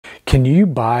Can you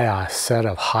buy a set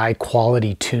of high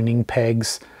quality tuning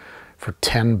pegs for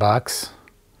 10 bucks?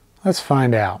 Let's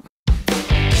find out.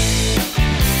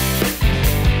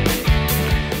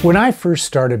 When I first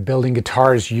started building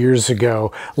guitars years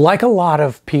ago, like a lot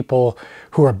of people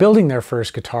who are building their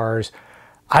first guitars,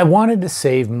 I wanted to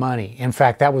save money. In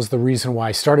fact, that was the reason why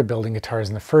I started building guitars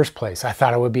in the first place. I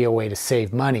thought it would be a way to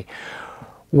save money.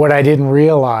 What I didn't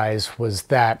realize was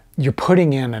that you're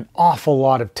putting in an awful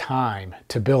lot of time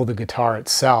to build the guitar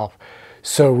itself.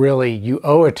 So really, you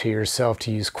owe it to yourself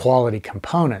to use quality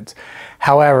components.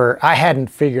 However, I hadn't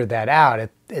figured that out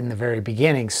in the very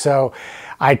beginning. So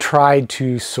I tried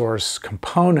to source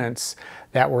components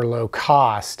that were low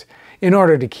cost in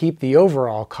order to keep the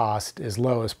overall cost as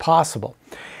low as possible.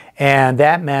 And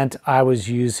that meant I was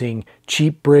using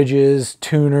cheap bridges,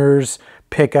 tuners,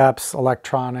 pickups,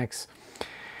 electronics.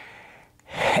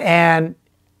 And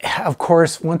of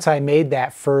course, once I made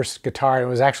that first guitar, it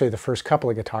was actually the first couple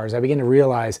of guitars, I began to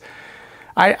realize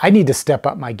I need to step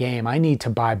up my game. I need to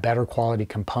buy better quality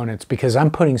components because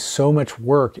I'm putting so much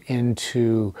work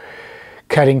into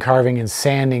cutting, carving, and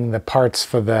sanding the parts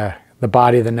for the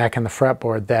body, the neck, and the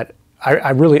fretboard that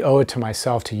I really owe it to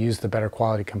myself to use the better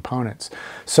quality components.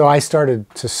 So I started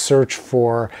to search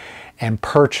for and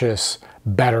purchase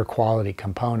better quality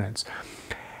components.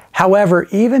 However,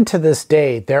 even to this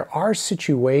day, there are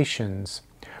situations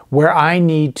where I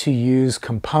need to use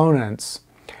components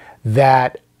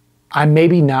that I'm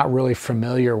maybe not really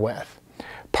familiar with,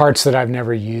 parts that I've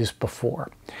never used before.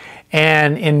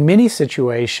 And in many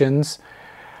situations,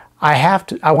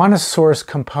 I want to source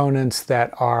components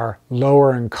that are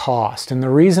lower in cost. And the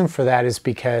reason for that is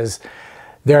because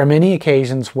there are many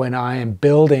occasions when I am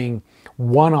building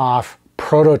one-off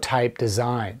prototype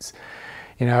designs.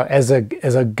 You know, as a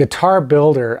guitar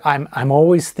builder, I'm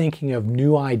always thinking of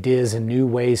new ideas and new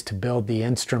ways to build the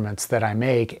instruments that I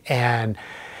make, and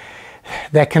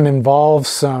that can involve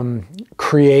some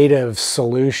creative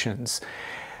solutions.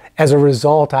 As a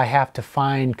result, I have to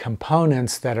find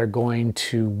components that are going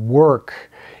to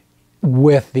work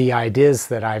with the ideas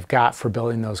that I've got for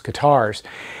building those guitars.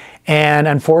 And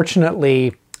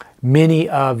unfortunately, many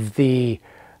of the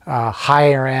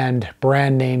higher end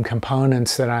brand name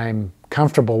components that I'm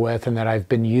comfortable with and that I've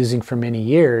been using for many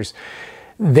years,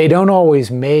 they don't always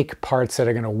make parts that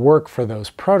are going to work for those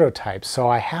prototypes. So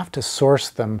I have to source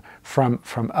them from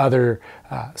other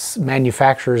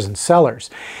manufacturers and sellers.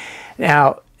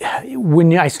 Now,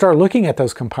 when I start looking at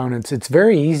those components, it's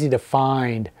very easy to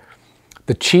find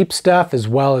the cheap stuff as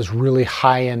well as really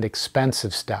high-end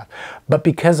expensive stuff. But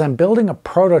because I'm building a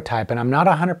prototype and I'm not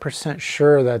 100%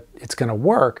 sure that it's going to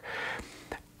work,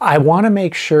 I want to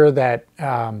make sure that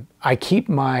I keep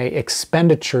my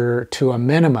expenditure to a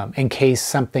minimum in case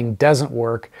something doesn't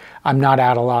work. I'm not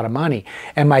out a lot of money.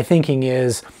 And my thinking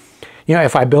is, you know,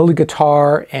 if I build a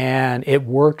guitar and it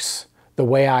works the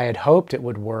way I had hoped it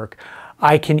would work,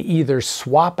 I can either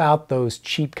swap out those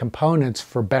cheap components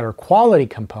for better quality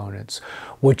components,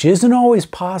 which isn't always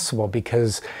possible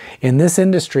because in this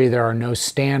industry there are no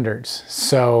standards.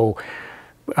 So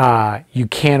you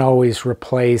can't always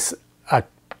replace a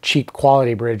cheap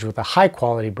quality bridge with a high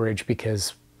quality bridge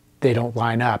because they don't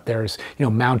line up. There's, you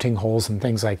know, mounting holes and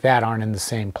things like that aren't in the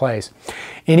same place.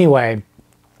 Anyway,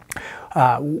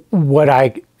 what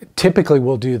I typically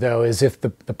will do though is if the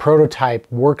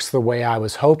prototype works the way I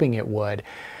was hoping it would,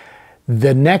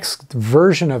 the next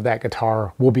version of that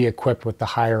guitar will be equipped with the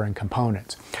higher end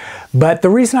components. But the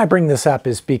reason I bring this up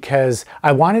is because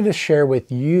I wanted to share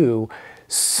with you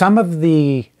some of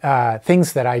the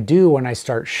things that I do when I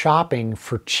start shopping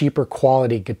for cheaper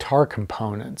quality guitar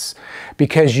components,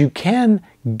 because you can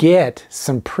get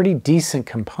some pretty decent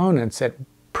components at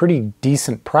pretty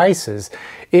decent prices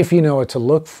if you know what to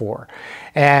look for.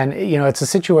 And you know, it's a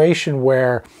situation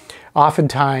where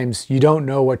oftentimes you don't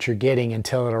know what you're getting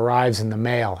until it arrives in the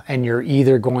mail, and you're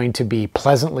either going to be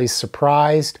pleasantly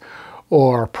surprised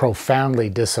or profoundly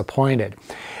disappointed.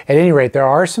 At any rate, there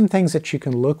are some things that you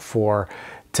can look for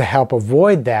to help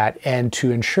avoid that and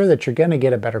to ensure that you're going to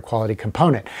get a better quality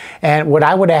component. And what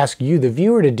I would ask you, the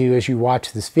viewer, to do as you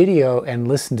watch this video and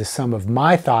listen to some of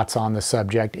my thoughts on the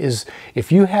subject is, if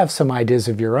you have some ideas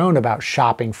of your own about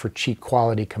shopping for cheap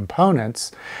quality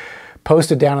components,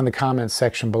 post it down in the comments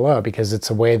section below, because it's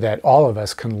a way that all of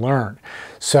us can learn.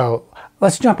 So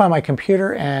let's jump on my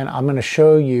computer and I'm going to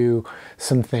show you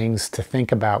some things to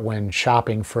think about when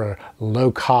shopping for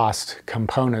low-cost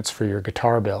components for your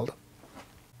guitar build.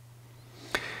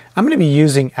 I'm going to be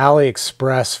using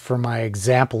AliExpress for my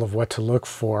example of what to look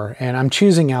for, and I'm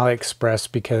choosing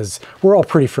AliExpress because we're all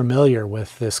pretty familiar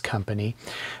with this company.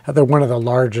 They're one of the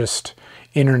largest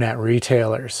internet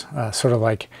retailers, sort of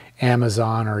like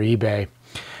Amazon or eBay.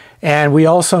 And we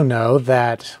also know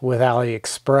that with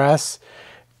AliExpress,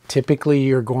 typically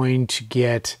you're going to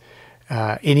get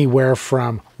anywhere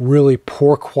from really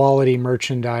poor quality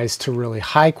merchandise to really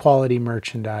high quality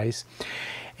merchandise.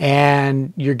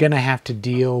 And you're going to have to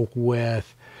deal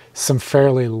with some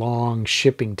fairly long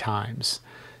shipping times.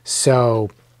 So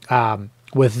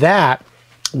with that,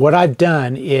 what I've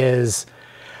done is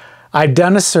I've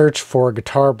done a search for a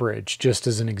guitar bridge, just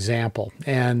as an example,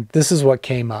 and this is what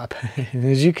came up. And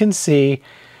as you can see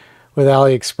with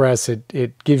AliExpress,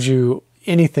 it gives you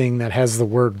anything that has the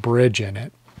word bridge in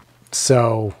it.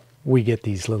 So we get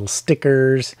these little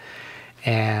stickers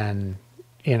and,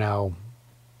 you know,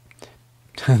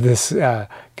 this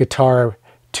guitar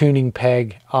tuning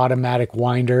peg automatic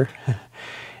winder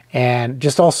and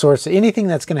just all sorts of anything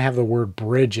that's going to have the word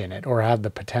bridge in it or have the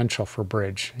potential for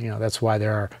bridge. You know, that's why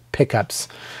there are pickups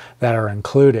that are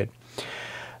included.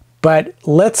 But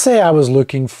let's say I was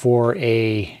looking for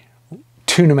a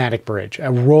tune-o-matic bridge,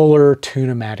 a roller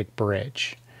tune-o-matic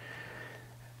bridge.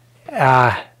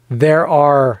 There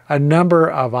are a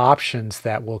number of options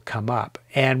that will come up.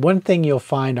 And one thing you'll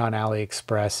find on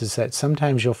AliExpress is that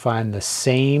sometimes you'll find the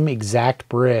same exact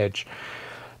bridge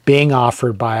being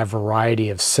offered by a variety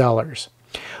of sellers.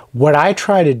 What I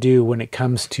try to do when it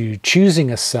comes to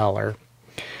choosing a seller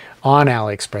on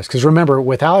AliExpress, because remember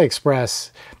with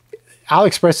AliExpress,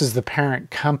 AliExpress is the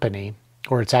parent company,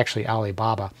 or it's actually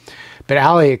Alibaba, but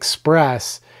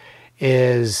AliExpress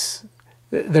is,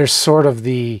 there's sort of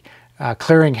the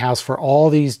clearinghouse for all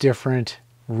these different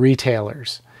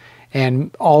retailers,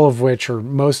 and all of which, or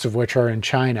most of which, are in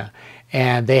China.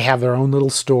 And they have their own little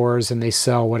stores and they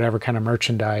sell whatever kind of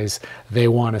merchandise they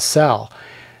want to sell.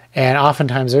 And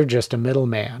oftentimes they're just a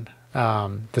middleman,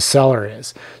 the seller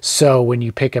is. So when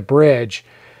you pick a bridge,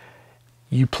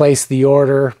 you place the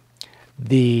order,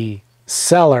 the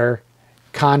seller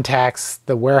contacts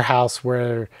the warehouse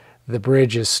where the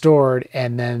bridge is stored,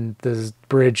 and then the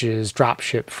bridge is drop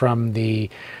shipped from the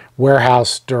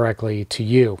warehouse directly to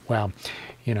you. Well,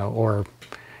 you know, or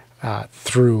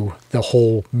through the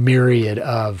whole myriad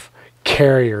of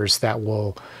carriers that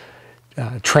will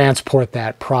transport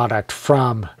that product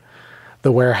from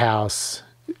the warehouse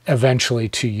eventually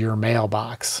to your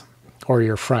mailbox or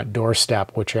your front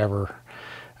doorstep, whichever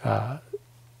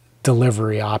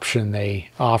delivery option they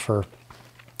offer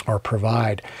or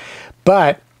provide.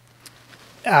 But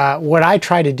what I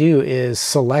try to do is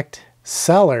select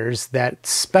sellers that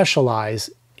specialize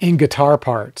in guitar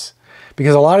parts,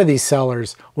 because a lot of these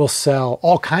sellers will sell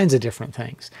all kinds of different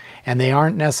things and they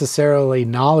aren't necessarily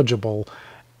knowledgeable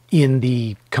in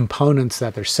the components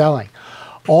that they're selling.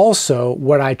 Also,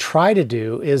 what I try to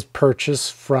do is purchase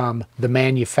from the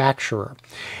manufacturer.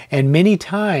 And many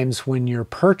times when you're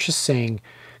purchasing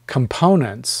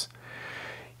components,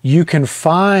 you can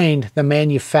find the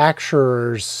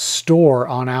manufacturer's store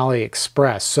on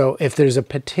AliExpress. So if there's a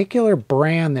particular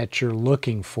brand that you're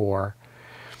looking for,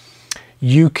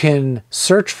 you can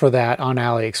search for that on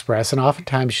AliExpress, and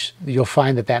oftentimes you'll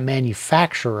find that that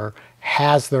manufacturer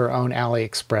has their own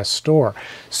AliExpress store.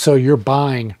 So you're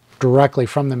buying directly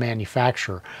from the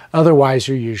manufacturer. Otherwise,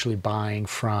 you're usually buying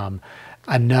from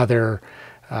another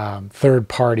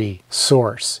third-party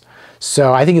source.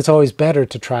 So I think it's always better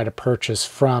to try to purchase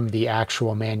from the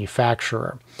actual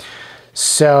manufacturer.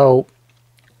 So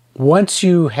once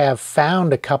you have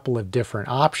found a couple of different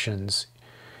options,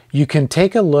 you can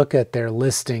take a look at their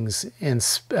listings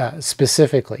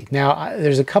specifically. Now,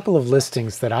 there's a couple of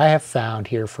listings that I have found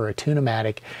here for a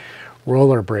tune-o-matic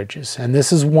roller bridges, and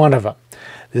this is one of them.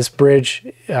 This bridge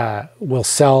will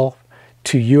sell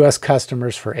to U.S.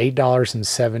 customers for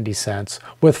 $8.70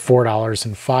 with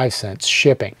 $4.05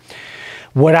 shipping.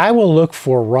 What I will look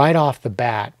for right off the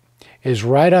bat is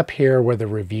right up here where the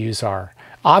reviews are.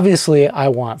 Obviously, I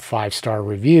want 5-star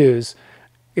reviews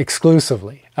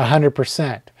exclusively,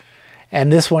 100%. And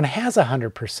this one has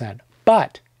 100%,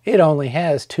 but it only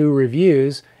has 2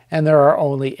 reviews and there are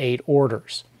only 8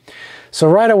 orders. So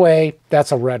right away,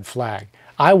 that's a red flag.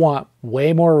 I want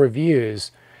way more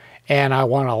reviews and I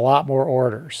want a lot more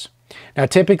orders. Now,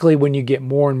 typically when you get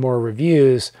more and more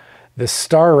reviews, the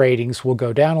star ratings will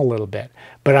go down a little bit,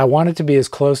 but I want it to be as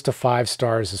close to 5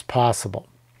 stars as possible.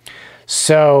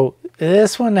 So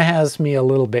this one has me a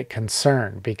little bit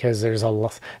concerned because there's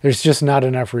just not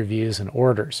enough reviews and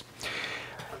orders.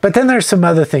 But then there's some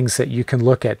other things that you can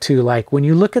look at too, like when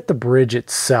you look at the bridge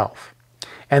itself.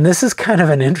 And this is kind of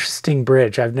an interesting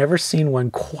bridge. I've never seen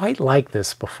one quite like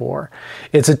this before.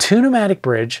 It's a tune-o-matic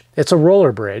bridge. It's a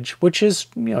roller bridge, which is,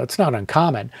 you know, it's not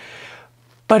uncommon.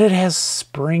 But it has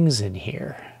springs in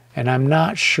here. And I'm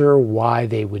not sure why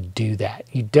they would do that.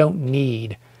 You don't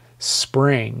need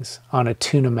springs on a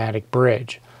Tune-o-matic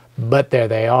bridge, but there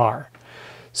they are.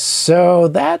 So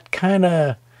that kind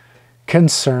of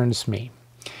concerns me.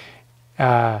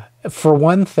 For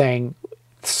one thing,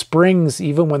 springs,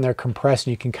 even when they're compressed,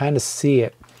 you can kind of see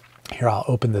it. Here, I'll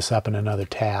open this up in another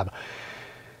tab.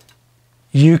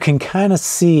 You can kind of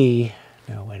see,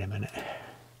 no, wait a minute.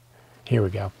 Here we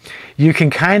go. You can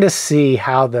kind of see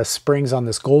how the springs on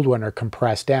this gold one are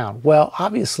compressed down. Well,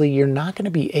 obviously you're not going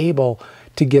to be able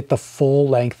to get the full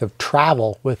length of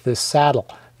travel with this saddle.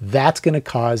 That's going to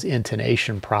cause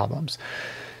intonation problems.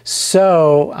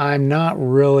 So I'm not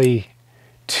really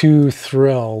too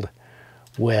thrilled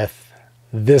with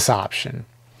this option.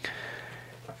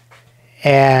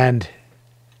 And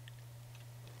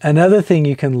another thing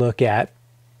you can look at,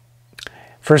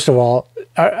 first of all,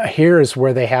 here is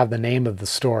where they have the name of the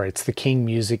store. It's the King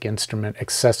Music Instrument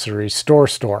Accessory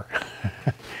Store.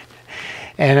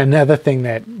 And another thing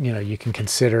that you can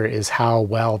consider is how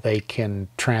well they can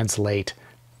translate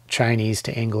Chinese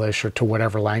to English or to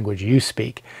whatever language you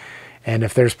speak. And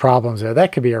if there's problems there,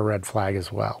 that could be a red flag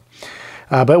as well.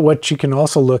 But what you can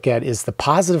also look at is the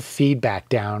positive feedback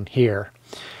down here.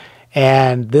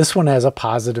 And this one has a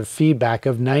positive feedback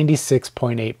of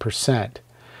 96.8%.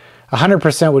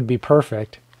 100% would be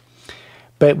perfect.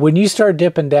 But when you start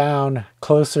dipping down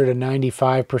closer to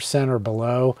 95% or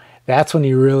below, that's when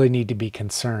you really need to be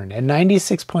concerned. And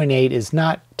 96.8 is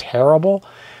not terrible,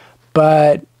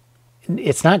 but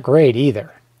it's not great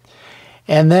either.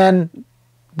 And then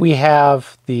we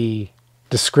have the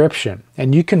description.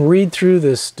 And you can read through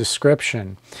this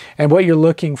description. And what you're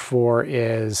looking for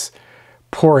is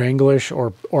poor English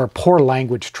or poor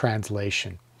language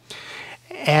translation.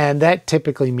 And that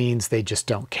typically means they just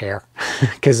don't care.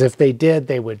 Because if they did,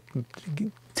 they would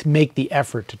make the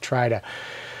effort to try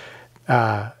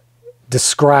to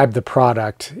describe the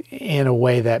product in a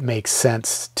way that makes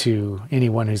sense to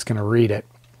anyone who's going to read it.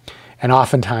 And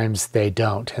oftentimes they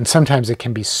don't. And sometimes it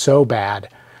can be so bad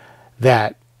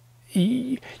that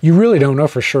you really don't know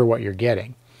for sure what you're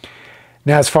getting.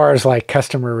 Now, as far as like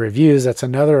customer reviews, that's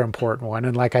another important one.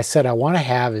 And like I said, I want to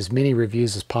have as many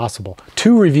reviews as possible.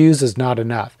 2 reviews is not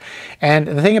enough. And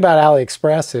the thing about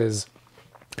AliExpress is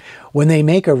when they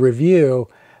make a review,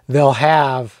 they'll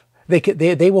have,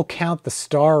 they will count the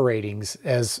star ratings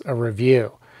as a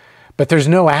review, but there's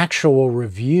no actual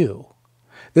review.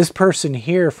 This person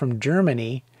here from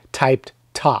Germany typed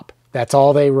top. That's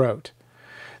all they wrote.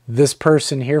 This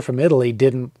person here from Italy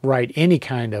didn't write any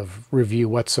kind of review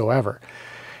whatsoever.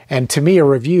 And to me, a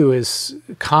review is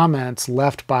comments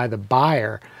left by the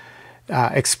buyer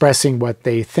expressing what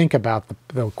they think about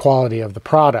the quality of the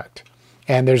product.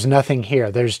 And there's nothing here.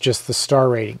 There's just the star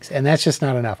ratings. And that's just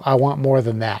not enough. I want more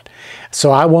than that.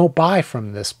 So I won't buy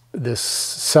from this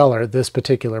seller this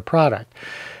particular product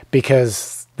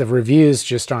because the reviews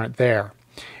just aren't there.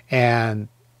 And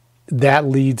that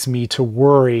leads me to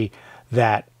worry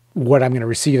that what I'm going to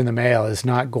receive in the mail is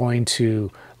not going to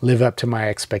live up to my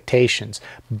expectations.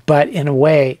 But in a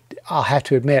way, I'll have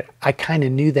to admit, I kind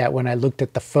of knew that when I looked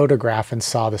at the photograph and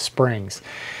saw the springs.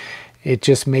 It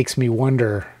just makes me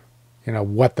wonder,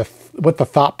 what the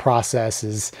thought process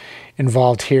is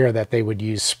involved here that they would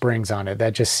use springs on it.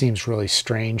 That just seems really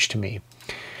strange to me.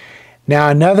 Now,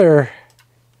 another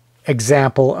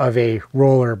example of a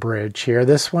roller bridge here.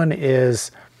 This one is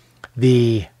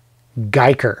the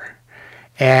Geiker.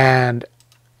 And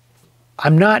I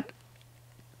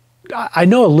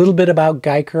know a little bit about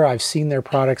Geiker. I've seen their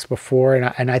products before,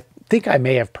 and I think I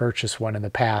may have purchased one in the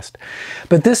past.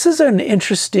 But this is an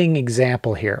interesting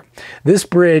example here. This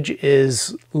bridge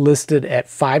is listed at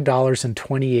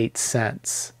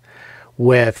 $5.28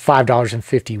 with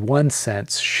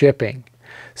 $5.51 shipping.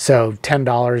 So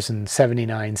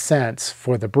 $10.79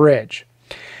 for the bridge.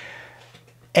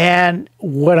 And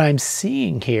what I'm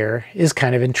seeing here is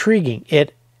kind of intriguing.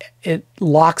 It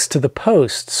locks to the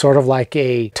post, sort of like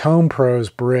a Tone Pros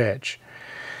bridge,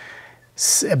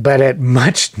 but at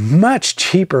much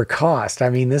cheaper cost. I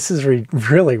mean, this is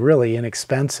really, really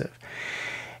inexpensive.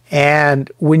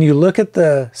 And when you look at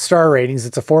the star ratings,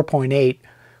 it's a 4.8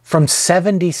 from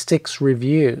 76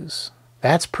 reviews.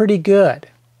 That's pretty good.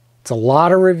 It's a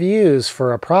lot of reviews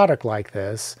for a product like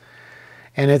this,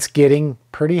 and it's getting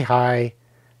pretty high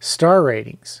star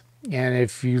ratings. And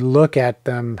if you look at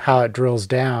them, how it drills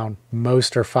down,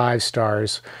 most are 5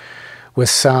 stars, with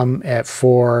some at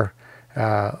 4,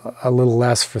 a little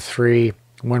less for 3,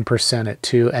 1% at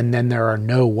 2, and then there are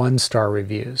no 1-star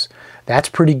reviews. That's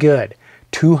pretty good.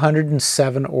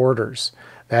 207 orders.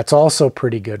 That's also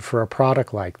pretty good for a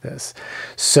product like this.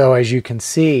 So as you can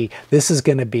see, this is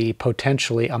going to be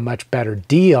potentially a much better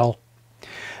deal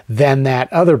than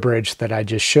that other bridge that I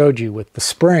just showed you with the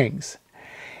springs.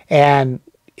 And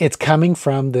it's coming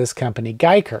from this company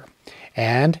Geiker.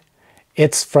 And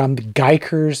it's from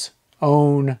Geiker's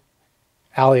own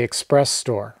AliExpress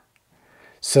store.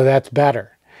 So that's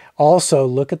better. Also,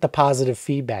 look at the positive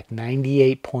feedback,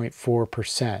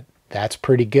 98.4%. That's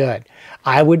pretty good.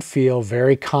 I would feel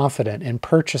very confident in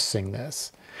purchasing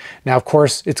this. Now, of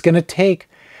course, it's going to take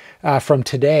from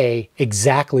today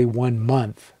exactly 1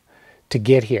 month to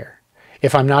get here.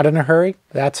 If I'm not in a hurry,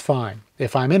 that's fine.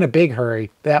 If I'm in a big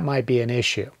hurry, that might be an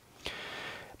issue.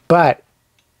 But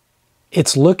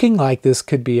it's looking like this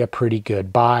could be a pretty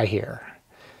good buy here.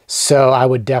 So I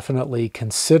would definitely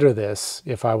consider this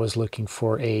if I was looking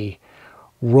for a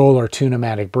roller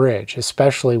tune-o-matic bridge,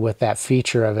 especially with that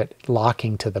feature of it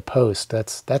locking to the post.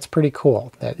 That's pretty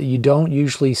cool. That you don't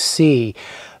usually see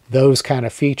those kind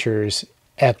of features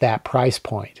at that price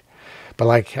point. But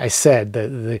like I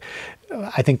said,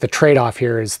 I think the trade-off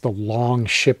here is the long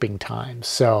shipping time.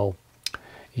 So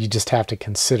you just have to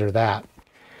consider that.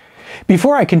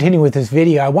 Before I continue with this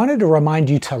video, I wanted to remind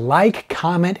you to like,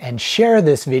 comment, and share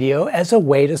this video as a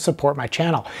way to support my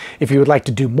channel. If you would like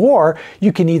to do more,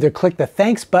 you can either click the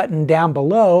thanks button down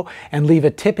below and leave a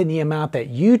tip in the amount that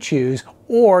you choose,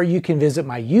 or you can visit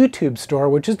my YouTube store,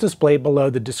 which is displayed below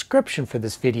the description for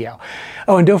this video.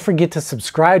 Oh, and don't forget to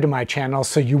subscribe to my channel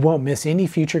so you won't miss any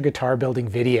future guitar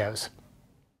building videos.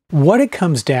 What it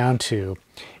comes down to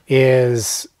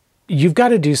is you've got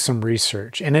to do some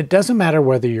research, and it doesn't matter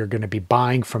whether you're going to be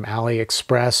buying from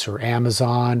AliExpress or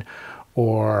Amazon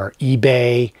or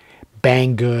eBay,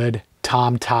 Banggood,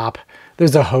 TomTop.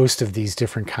 There's a host of these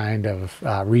different kind of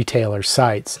retailer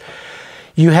sites.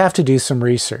 You have to do some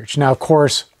research. Now, of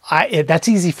course, that's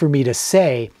easy for me to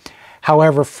say.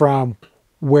 However, from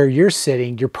where you're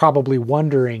sitting, you're probably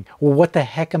wondering, well, what the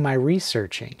heck am I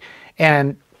researching?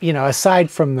 And, you know,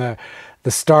 aside from the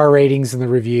star ratings and the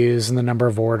reviews and the number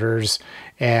of orders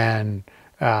and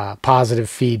positive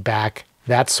feedback,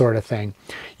 that sort of thing,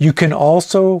 you can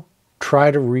also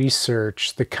try to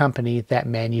research the company that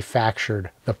manufactured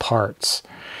the parts.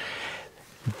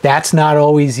 That's not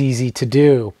always easy to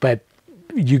do, but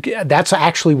that's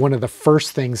actually one of the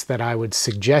first things that I would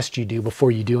suggest you do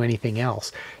before you do anything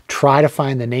else. Try to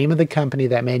find the name of the company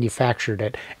that manufactured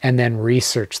it and then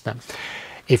research them.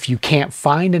 If you can't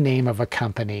find a name of a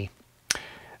company,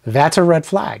 that's a red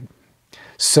flag.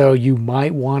 So you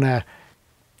might want to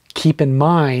keep in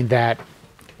mind that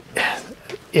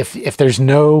if there's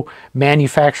no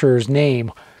manufacturer's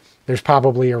name, there's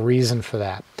probably a reason for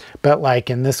that. But like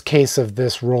in this case of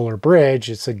this roller bridge,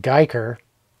 it's a Geiker.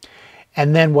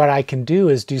 And then what I can do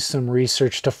is do some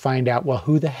research to find out, well,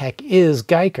 who the heck is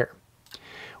Geiker?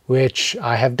 Which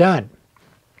I have done.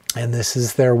 And this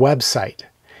is their website.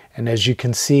 And as you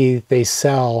can see, they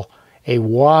sell a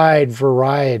wide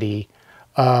variety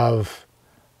of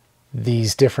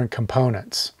these different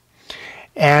components.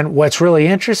 And what's really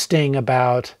interesting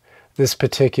about this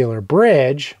particular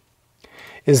bridge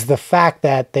is the fact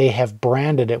that they have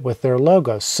branded it with their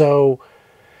logo. So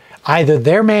either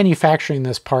they're manufacturing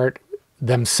this part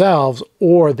themselves,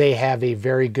 or they have a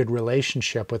very good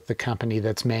relationship with the company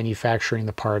that's manufacturing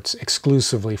the parts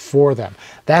exclusively for them.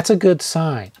 That's a good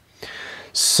sign.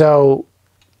 So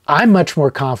I'm much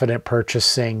more confident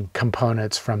purchasing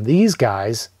components from these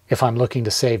guys if I'm looking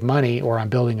to save money or I'm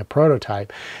building a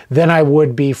prototype than I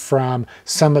would be from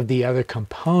some of the other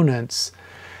components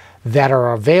that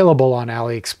are available on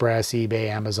AliExpress, eBay,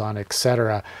 Amazon,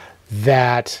 etc.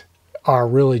 that are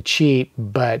really cheap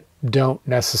but don't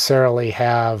necessarily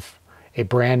have a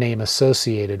brand name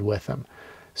associated with them.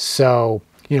 So,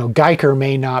 you know, Geiker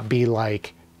may not be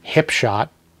like Hipshot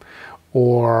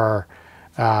or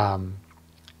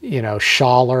you know,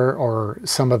 Schaller or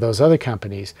some of those other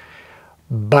companies,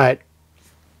 but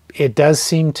it does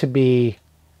seem to be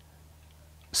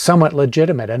somewhat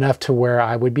legitimate enough to where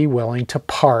I would be willing to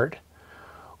part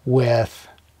with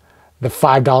the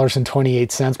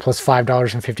 $5.28 plus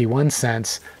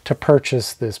 $5.51 to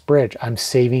purchase this bridge. I'm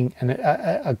saving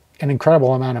an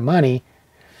incredible amount of money,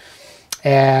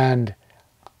 and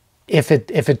if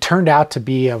it turned out to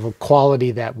be of a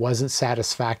quality that wasn't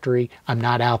satisfactory, I'm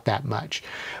not out that much.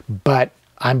 But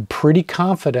I'm pretty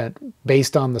confident,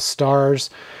 based on the star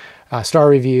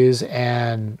reviews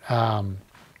and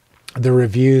the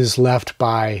reviews left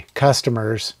by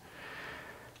customers,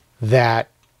 that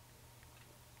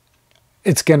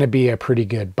it's going to be a pretty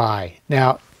good buy.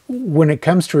 Now, when it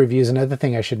comes to reviews, another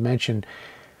thing I should mention,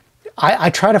 I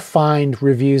try to find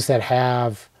reviews that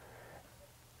have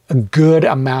a good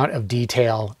amount of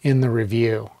detail in the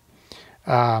review.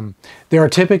 There are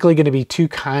typically going to be two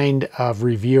kind of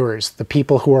reviewers: the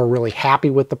people who are really happy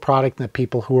with the product and the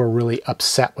people who are really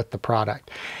upset with the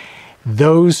product.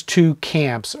 Those two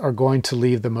camps are going to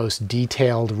leave the most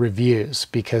detailed reviews,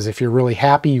 because if you're really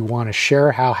happy, you want to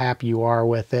share how happy you are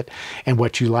with it and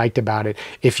what you liked about it.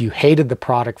 If you hated the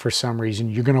product for some reason,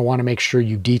 you're going to want to make sure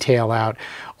you detail out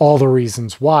all the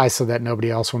reasons why, so that nobody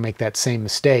else will make that same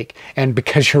mistake. And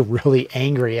because you're really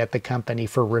angry at the company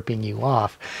for ripping you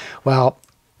off, well,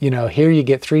 you know, here you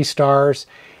get 3 stars,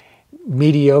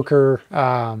 mediocre,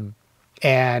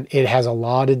 and it has a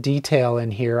lot of detail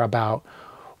in here about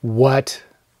what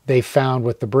they found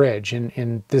with the bridge.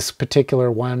 In this particular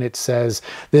one, it says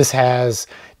this has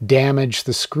damaged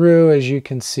the screw, as you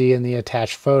can see in the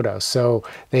attached photo. So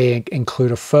they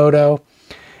include a photo,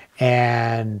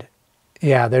 and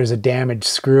yeah, there's a damaged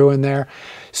screw in there.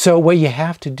 So what you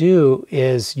have to do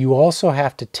is you also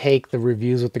have to take the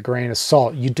reviews with a grain of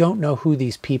salt. You don't know who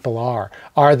these people are.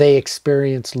 Are they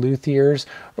experienced luthiers,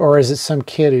 or is it some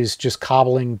kid who's just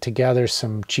cobbling together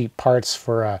some cheap parts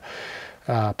for a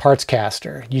parts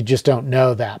caster? You just don't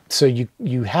know that. So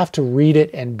you have to read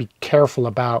it and be careful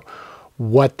about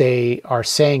what they are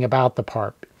saying about the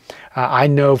part. I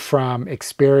know from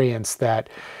experience that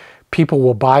people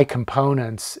will buy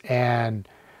components and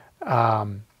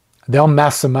they'll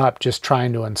mess them up just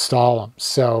trying to install them.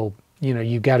 So, you know,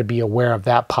 you've got to be aware of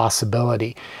that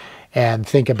possibility and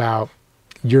think about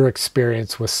your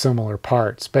experience with similar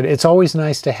parts. But it's always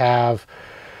nice to have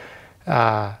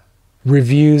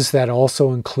reviews that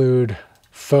also include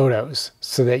photos,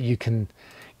 so that you can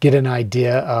get an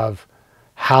idea of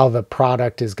how the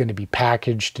product is going to be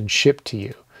packaged and shipped to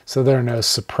you, so there are no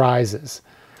surprises.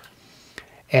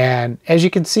 And as you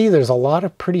can see, there's a lot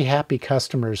of pretty happy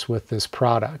customers with this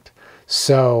product.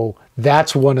 So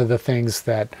that's one of the things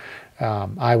that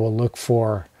I will look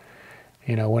for,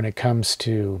 you know, when it comes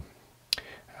to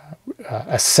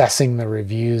assessing the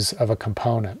reviews of a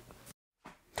component.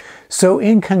 So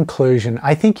in conclusion,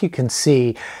 I think you can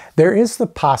see there is the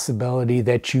possibility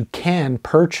that you can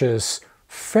purchase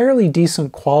fairly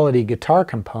decent quality guitar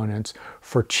components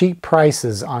for cheap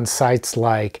prices on sites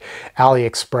like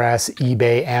AliExpress,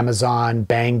 eBay, Amazon,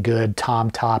 Banggood,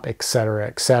 TomTop, etc.,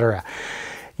 etc.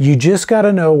 You just got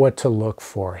to know what to look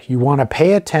for. You want to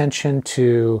pay attention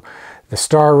to the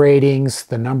star ratings,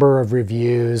 the number of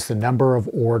reviews, the number of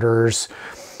orders.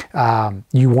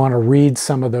 You want to read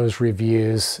some of those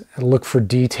reviews, look for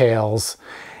details,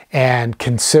 and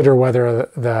consider whether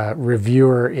the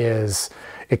reviewer is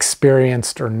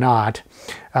experienced or not.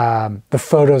 The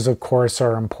photos, of course,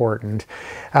 are important,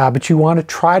 but you want to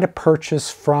try to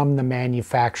purchase from the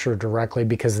manufacturer directly,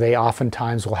 because they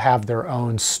oftentimes will have their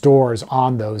own stores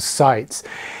on those sites.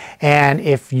 And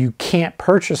if you can't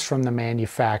purchase from the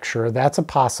manufacturer, that's a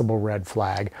possible red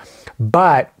flag.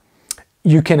 But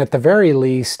you can, at the very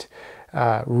least,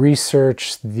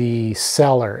 research the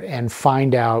seller and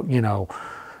find out, you know,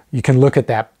 you can look at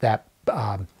that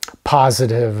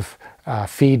positive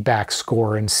feedback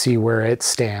score and see where it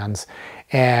stands.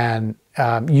 And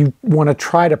you want to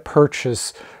try to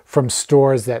purchase from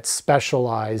stores that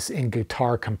specialize in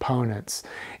guitar components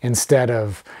instead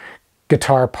of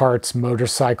guitar parts,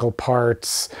 motorcycle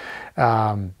parts,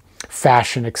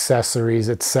 fashion accessories,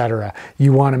 etc.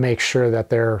 You want to make sure that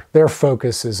their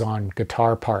focus is on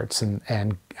guitar parts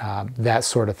and that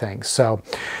sort of thing. So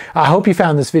I hope you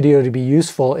found this video to be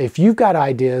useful. If you've got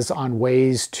ideas on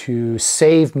ways to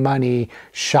save money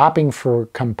shopping for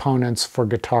components for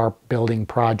guitar building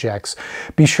projects,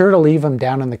 be sure to leave them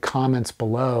down in the comments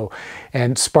below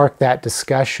and spark that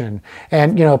discussion.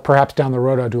 And, you know, perhaps down the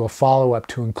road I'll do a follow-up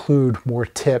to include more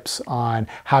tips on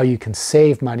how you can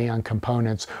save money on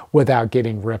components without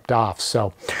getting ripped off.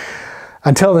 So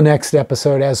until the next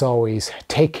episode, as always,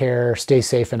 take care, stay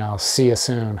safe, and I'll see you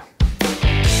soon.